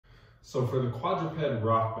So for the quadruped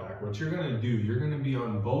rock back, what you're gonna do, you're gonna be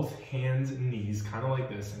on both hands and knees, kind of like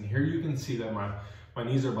this. And here you can see that my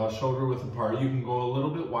knees are about shoulder width apart. You can go a little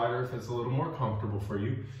bit wider if it's a little more comfortable for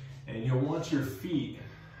you. And you'll want your feet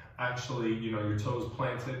actually, your toes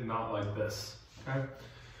planted, not like this, okay?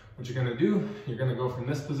 What you're gonna do, you're gonna go from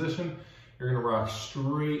this position, you're gonna rock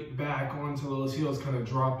straight back onto those heels, kind of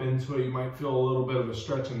drop into it. You might feel a little bit of a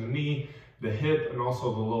stretch in the knee, the hip, and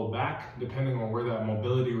also the low back, depending on where that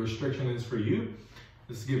mobility restriction is for you.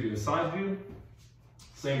 Just to give you a side view,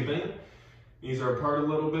 same thing. Knees are apart a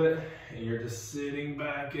little bit, and you're just sitting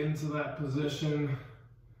back into that position.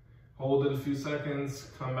 Hold it a few seconds,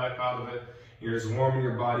 come back out of it. You're just warming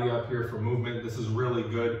your body up here for movement. This is really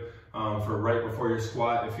good for right before your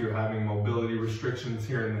squat if you're having mobility restrictions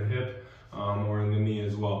here in the hip or in the knee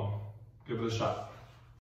as well. Give it a shot.